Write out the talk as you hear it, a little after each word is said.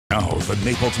Now, the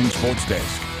Napleton Sports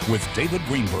Desk with David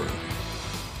Greenberg.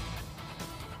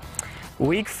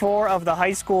 Week 4 of the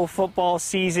high school football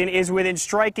season is within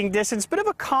striking distance. Bit of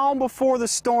a calm before the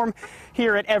storm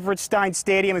here at Everett Stein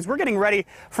Stadium as we're getting ready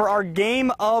for our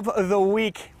game of the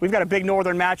week. We've got a big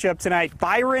northern matchup tonight.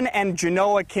 Byron and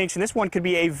Genoa-Kingston. This one could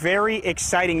be a very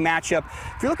exciting matchup.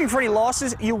 If you're looking for any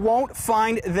losses, you won't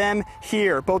find them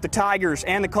here. Both the Tigers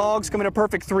and the Cogs come in a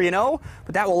perfect 3-0,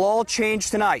 but that will all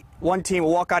change tonight. One team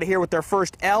will walk out of here with their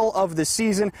first L of the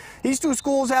season. These two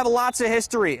schools have lots of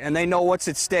history, and they know what's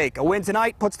at stake. A win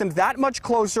tonight puts them that much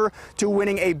closer to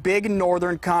winning a big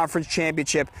Northern Conference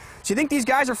championship. So you think these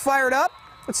guys are fired up?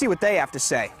 Let's see what they have to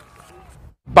say.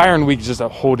 Byron week is just a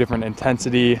whole different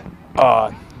intensity.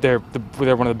 They're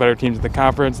one of the better teams in the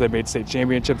conference. They made state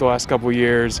championship the last couple of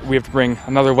years. We have to bring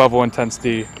another level of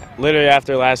intensity. Literally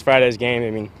after last Friday's game,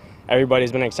 I mean,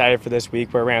 everybody's been excited for this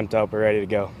week. We're ramped up. We're ready to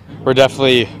go. We're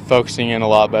definitely focusing in a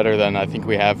lot better than I think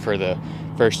we have for the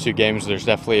first two games. There's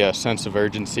definitely a sense of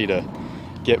urgency to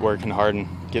get working hard and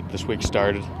get this week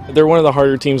started. They're one of the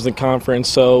harder teams in the conference,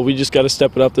 so we just got to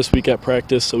step it up this week at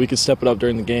practice so we can step it up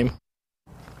during the game.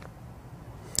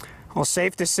 Well,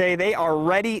 safe to say they are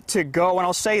ready to go. And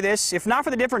I'll say this, if not for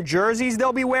the different jerseys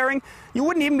they'll be wearing, you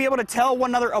wouldn't even be able to tell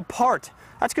one another apart.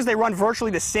 That's because they run virtually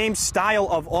the same style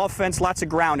of offense, lots of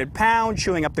ground and pound,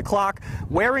 chewing up the clock,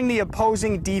 wearing the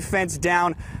opposing defense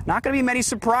down. Not going to be many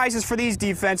surprises for these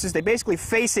defenses. They basically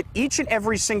face it each and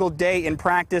every single day in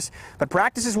practice. But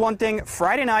practice is one thing.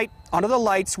 Friday night, under the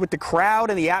lights with the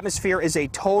crowd and the atmosphere is a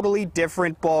totally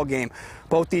different ball game.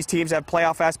 Both these teams have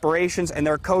playoff aspirations, and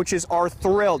their coaches are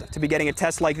thrilled to be getting a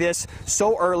test like this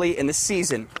so early in the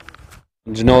season.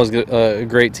 Genoa's a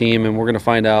great team, and we're going to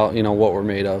find out, what we're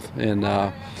made of. And,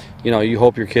 you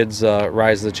hope your kids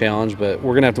rise to the challenge, but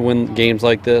we're going to have to win games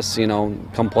like this,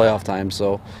 come playoff time.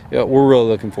 So, we're really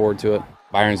looking forward to it.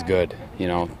 Byron's good.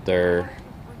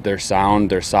 They're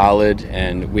sound, they're solid,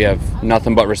 and we have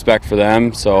nothing but respect for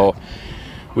them. So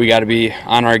we got to be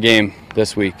on our game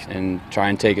this week and try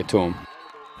and take it to them.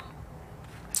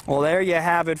 Well, there you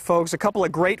have it, folks. A couple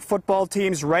of great football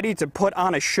teams ready to put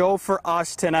on a show for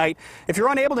us tonight. If you're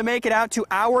unable to make it out to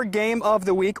our game of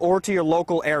the week or to your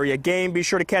local area game, be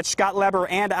sure to catch Scott Leber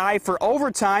and I for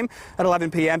Overtime at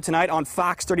 11 p.m. tonight on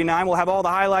Fox 39. We'll have all the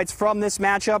highlights from this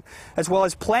matchup, as well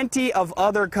as plenty of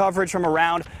other coverage from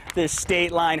around this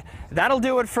state line. That'll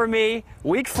do it for me.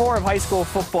 Week 4 of high school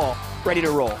football, ready to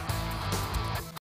roll.